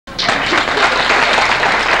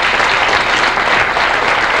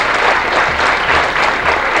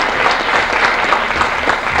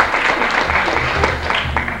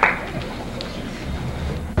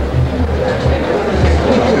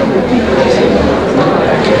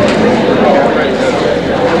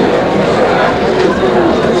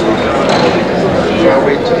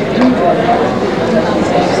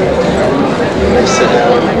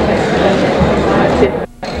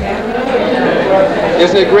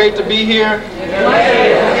Isn't it great to be here?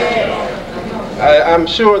 I'm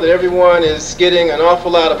sure that everyone is getting an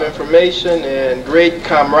awful lot of information and great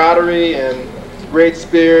camaraderie and great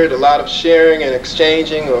spirit, a lot of sharing and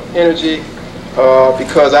exchanging of energy,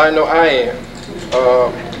 because I know I am.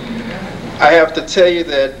 I have to tell you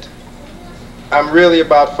that I'm really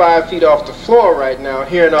about 5 feet off the floor right now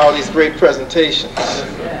hearing all these great presentations.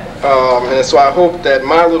 And so I hope that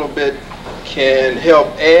my little bit can help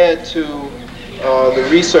add to the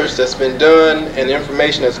research that's been done and the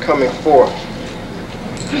information that's coming forth.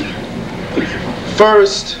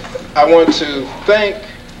 First, I want to thank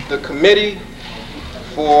the committee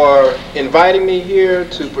for inviting me here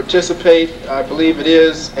to participate. I believe it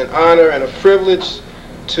is an honor and a privilege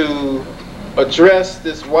to address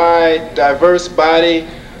this wide, diverse body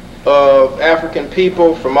of African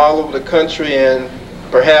people from all over the country and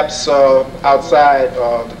perhaps outside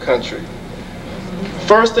the country.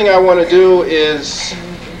 First thing I want to do is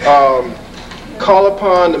call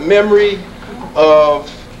upon the memory of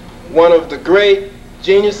one of the great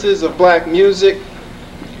geniuses of black music,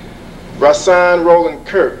 Rahsaan Roland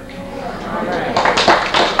Kirk.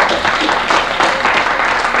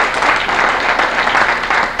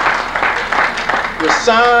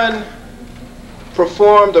 Rahsaan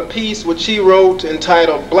performed a piece which he wrote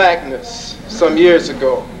entitled Blackness some years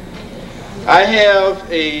ago. I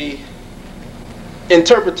have a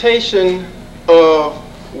interpretation of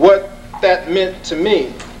what that meant to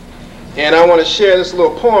me, and I want to share this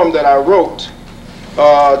little poem that I wrote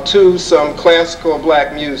to some classical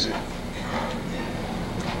black music.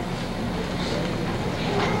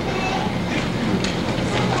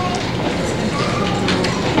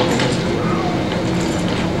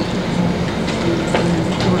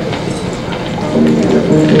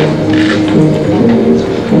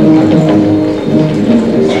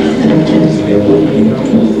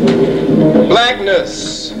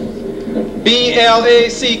 Blackness,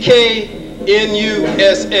 B-L-A-C-K-N-U-S-S.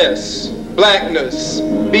 Blackness,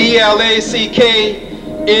 B-L-A-C-K-N-U-S-S.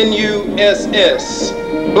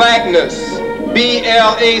 Blackness,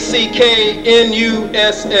 B-L-A-C-K-N-U-S-S.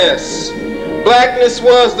 Blackness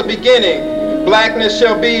was the beginning. Blackness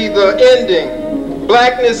shall be the ending.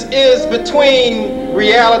 Blackness is between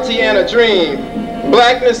reality and a dream.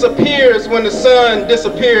 Blackness appears when the sun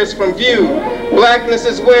disappears from view. Blackness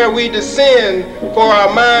is where we descend for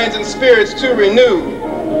our minds and spirits to renew.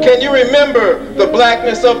 Can you remember the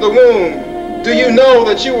blackness of the womb? Do you know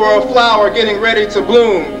that you were a flower getting ready to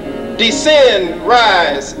bloom? Descend,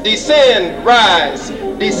 rise, descend, rise,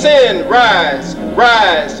 descend, rise,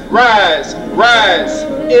 rise, rise, rise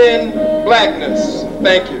in blackness.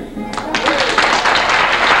 Thank you.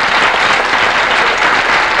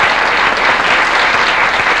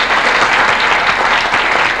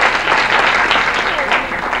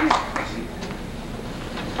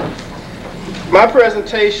 My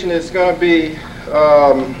presentation is going to be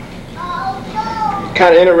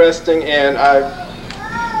kind of interesting, and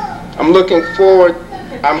I'm looking forward.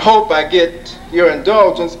 I hope I get your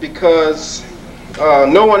indulgence because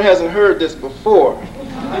no one hasn't heard this before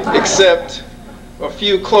except a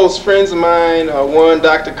few close friends of mine. One,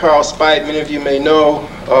 Dr. Carl Spite, many of you may know.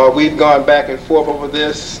 We've gone back and forth over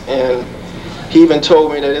this, and he even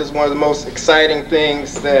told me that it's one of the most exciting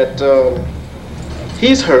things that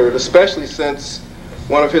he's heard, especially since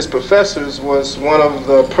one of his professors was one of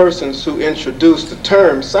the persons who introduced the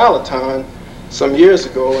term soliton some years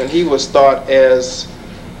ago, and he was thought as,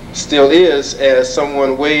 still is, as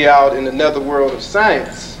someone way out in the netherworld of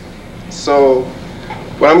science. So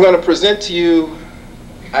what I'm going to present to you,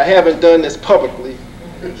 I haven't done this publicly,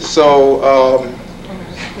 so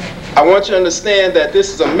I want you to understand that this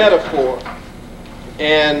is a metaphor,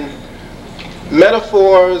 and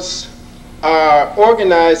metaphors are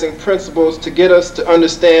organizing principles to get us to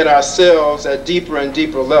understand ourselves at deeper and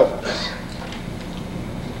deeper levels.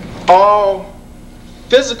 All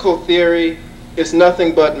physical theory is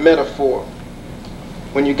nothing but metaphor.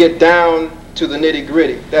 When you get down to the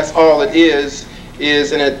nitty-gritty, that's all it is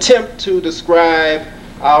an attempt to describe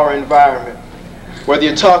our environment. Whether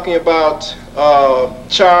you're talking about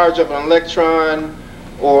charge of an electron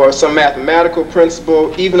or some mathematical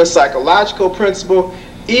principle, even a psychological principle,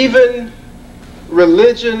 even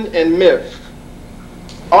religion and myth.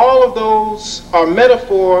 All of those are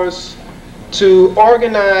metaphors to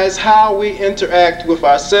organize how we interact with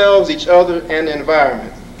ourselves, each other, and the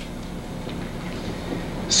environment.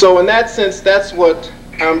 So in that sense, that's what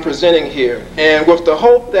I'm presenting here. And with the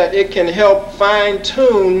hope that it can help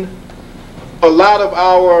fine-tune a lot of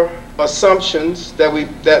our assumptions that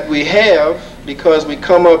we have, because we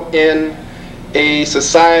come up in a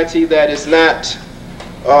society that is not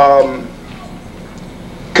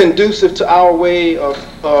conducive to our way of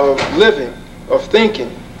living, of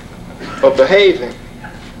thinking, of behaving.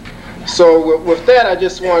 So with that, I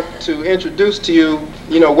just want to introduce to you,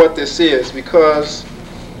 what this is, because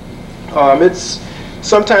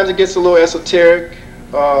sometimes it gets a little esoteric.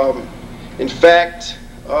 In fact,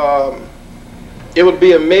 it would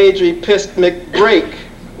be a major epistemic break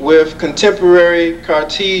with contemporary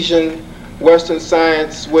Cartesian Western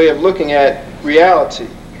science way of looking at reality.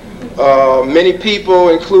 Many people,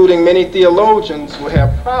 including many theologians, will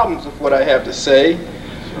have problems with what I have to say.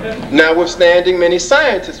 Notwithstanding, many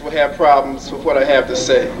scientists will have problems with what I have to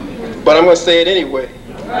say. But I'm going to say it anyway.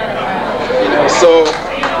 So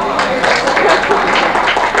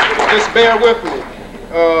just bear with me.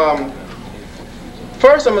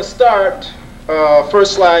 First, I'm going to start,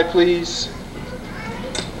 first slide, please,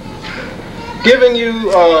 giving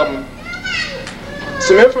you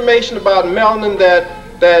some information about melanin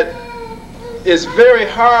that is very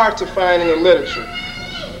hard to find in the literature.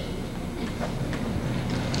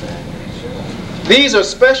 These are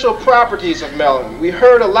special properties of melanin. We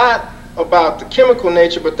heard a lot about the chemical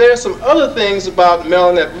nature, but there are some other things about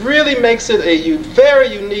melanin that really makes it a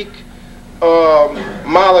very unique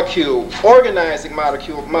molecule, organizing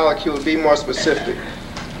molecule to be more specific.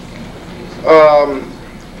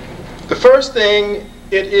 The first thing,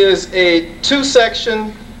 it is a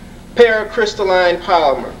two-section paracrystalline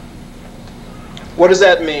polymer. What does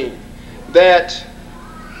that mean? That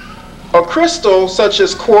a crystal, such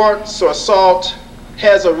as quartz or salt,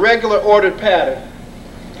 has a regular ordered pattern.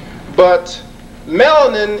 But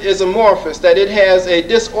melanin is amorphous, that it has a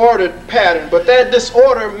disordered pattern, but that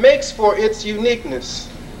disorder makes for its uniqueness.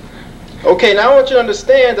 Okay, now I want you to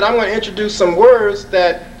understand that I'm going to introduce some words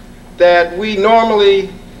that we normally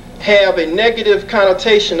have a negative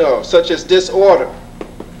connotation of, such as disorder.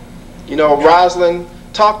 Rosalind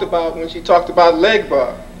talked about, when she talked about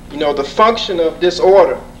Legba, the function of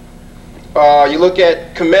disorder. You look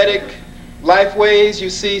at Kemetic life ways, you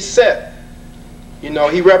see Set.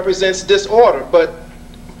 He represents disorder, but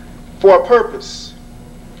for a purpose.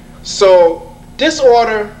 So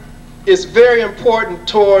disorder is very important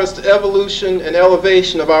towards the evolution and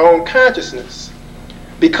elevation of our own consciousness.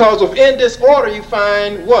 Because within disorder you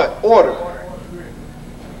find what? Order.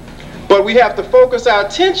 But we have to focus our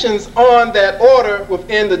attentions on that order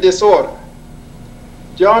within the disorder.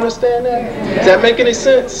 Do y'all understand that? Does that make any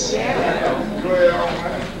sense?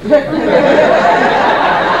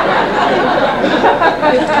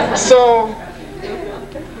 So,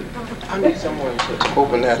 I need someone to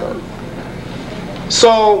open that up.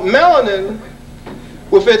 So, melanin,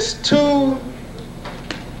 with its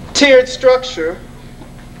two-tiered structure,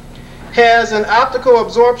 has an optical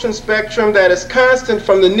absorption spectrum that is constant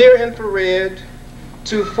from the near infrared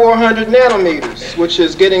to 400 nanometers, which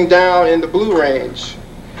is getting down in the blue range.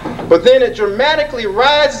 But then it dramatically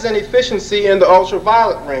rises in efficiency in the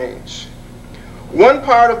ultraviolet range. One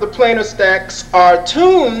part of the planar stacks are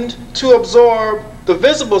tuned to absorb the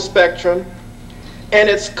visible spectrum, and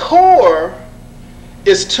its core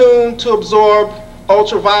is tuned to absorb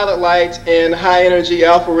ultraviolet light and high energy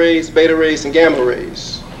alpha rays, beta rays, and gamma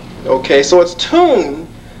rays. Okay, so it's tuned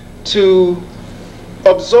to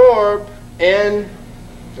absorb and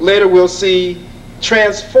later we'll see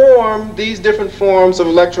transform these different forms of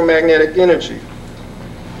electromagnetic energy.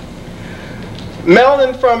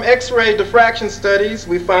 Melanin, from X-ray diffraction studies,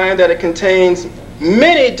 we find that it contains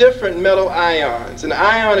many different metal ions. An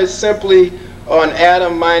ion is simply an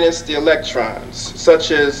atom minus the electrons,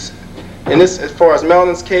 such as, as far as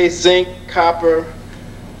melanin's case, zinc, copper,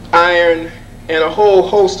 iron, and a whole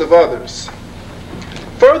host of others.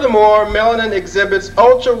 Furthermore, melanin exhibits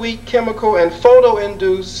ultra-weak chemical and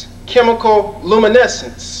photo-induced chemical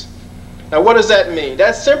luminescence. Now, what does that mean?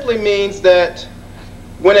 That simply means that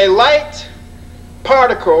when a light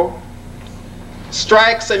particle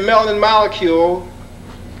strikes a melanin molecule,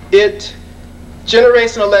 it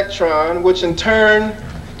generates an electron, which in turn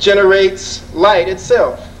generates light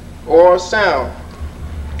itself, or sound,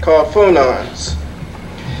 called phonons.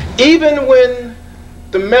 Even when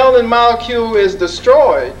the melanin molecule is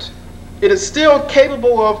destroyed, it is still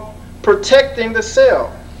capable of protecting the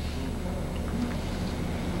cell.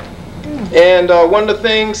 And one of the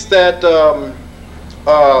things that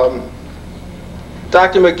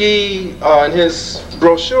Dr. McGee, in his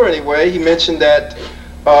brochure anyway, he mentioned that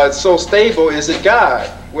it's so stable, is it God?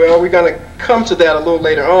 Well, we're going to come to that a little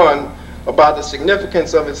later on about the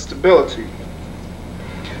significance of its stability.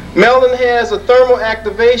 Melanin has a thermal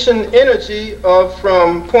activation energy of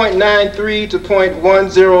from 0.93 to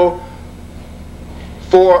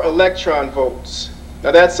 0.104 electron volts.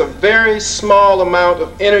 Now that's a very small amount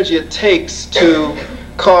of energy it takes to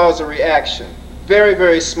cause a reaction. Very,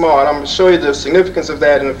 very small. And I'm going to show you the significance of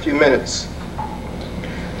that in a few minutes.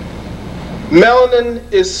 Melanin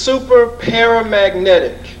is super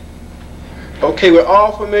paramagnetic. Okay, we're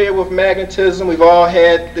all familiar with magnetism. We've all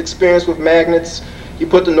had experience with magnets. You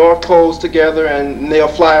put the north poles together and they'll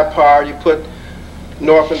fly apart. You put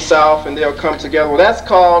north and south and they'll come together. Well, that's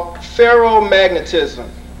called ferromagnetism,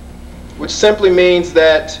 which simply means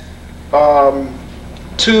that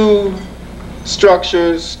two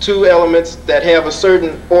structures, two elements that have a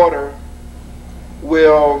certain order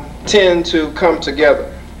will tend to come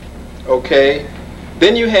together. Okay?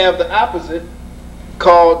 Then you have the opposite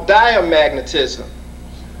called diamagnetism,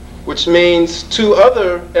 which means two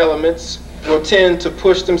other elements will tend to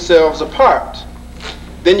push themselves apart.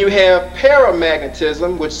 Then you have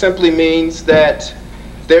paramagnetism, which simply means that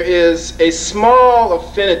there is a small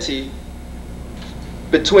affinity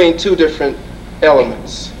between two different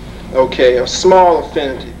elements. Okay, a small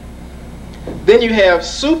affinity. Then you have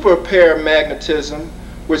superparamagnetism,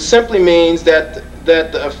 which simply means that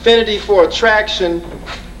the affinity for attraction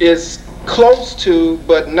is close to,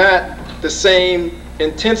 but not the same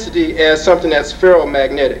intensity as something that's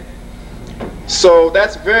ferromagnetic. So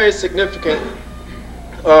that's very significant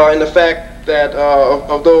in the fact that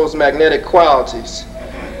of those magnetic qualities.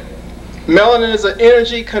 Melanin is an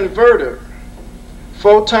energy converter.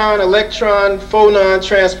 Photon, electron, phonon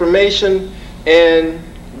transformation, and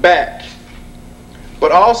back.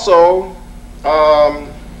 But also,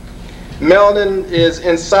 melanin is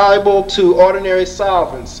insoluble to ordinary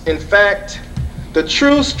solvents. In fact, the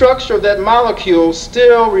true structure of that molecule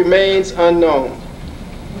still remains unknown.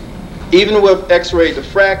 Even with X-ray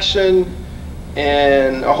diffraction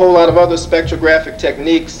and a whole lot of other spectrographic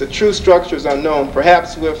techniques, the true structure is unknown.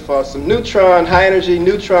 Perhaps with some high energy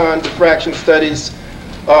neutron diffraction studies,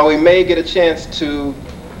 we may get a chance to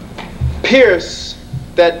pierce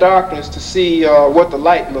that darkness to see what the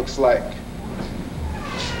light looks like.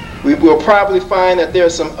 We will probably find that there are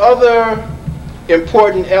some other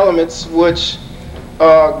important elements which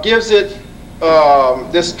gives it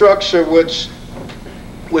this structure which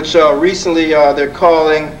recently they're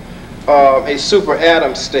calling a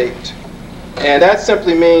superatom state. And that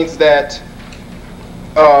simply means that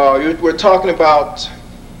we're talking about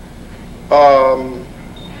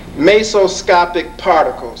mesoscopic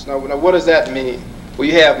particles. Now, what does that mean? Well,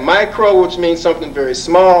 you have micro, which means something very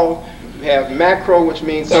small. You have macro, which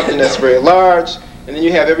means something that's very large. And then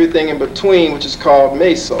you have everything in between, which is called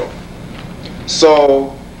meso.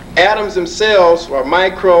 So atoms themselves are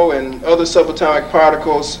micro and other subatomic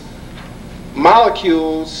particles.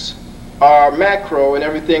 Molecules are macro, and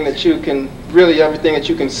everything that you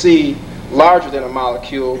can see larger than a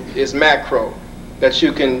molecule is macro, that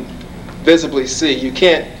you can visibly see. You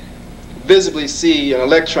can't visibly see an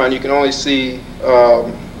electron, you can only see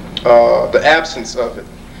the absence of it.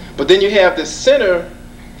 But then you have this center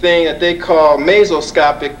thing that they call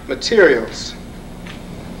mesoscopic materials.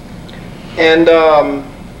 And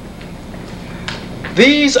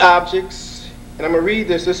these objects, and I'm going to read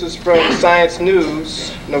this, this is from Science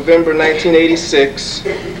News, November 1986.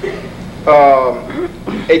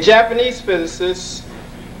 A Japanese physicist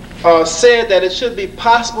said that it should be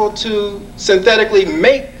possible to synthetically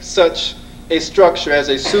make such a structure as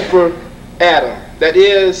a super atom. That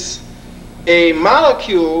is, a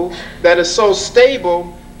molecule that is so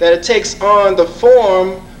stable that it takes on the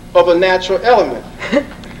form of a natural element,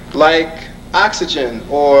 like oxygen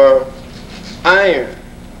or iron.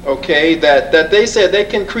 Okay, that they said they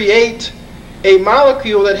can create a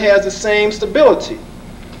molecule that has the same stability.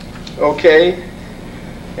 Okay,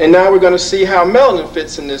 and now we're going to see how melanin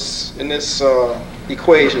fits in this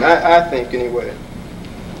equation. I think anyway.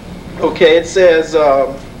 Okay, it says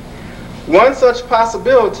one such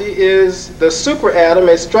possibility is the superatom,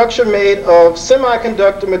 a structure made of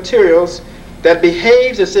semiconductor materials that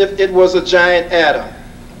behaves as if it was a giant atom.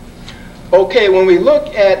 Okay, when we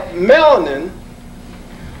look at melanin,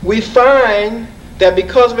 we find that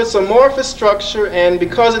because of its amorphous structure and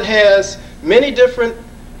because it has many different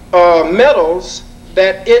metals,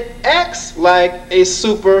 that it acts like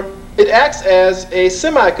it acts as a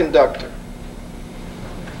semiconductor.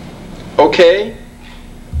 Okay?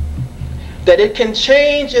 That it can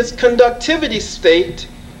change its conductivity state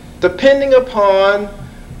depending upon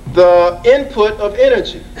the input of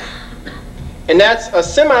energy. And that's a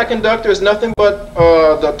semiconductor is nothing but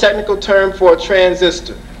the technical term for a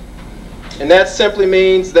transistor. And that simply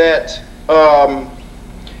means that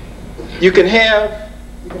you can have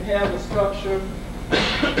the structure.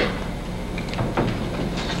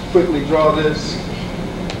 Quickly draw this.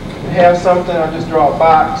 You have something, I'll just draw a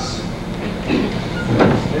box.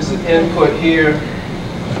 This is input here.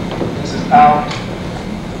 out.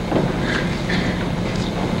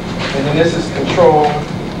 And then this is control.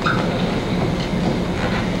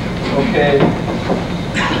 Okay.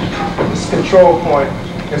 This is control point.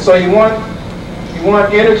 And so you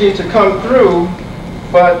want energy to come through,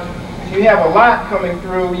 but if you have a lot coming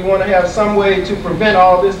through, you want to have some way to prevent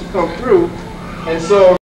all this to come through. And so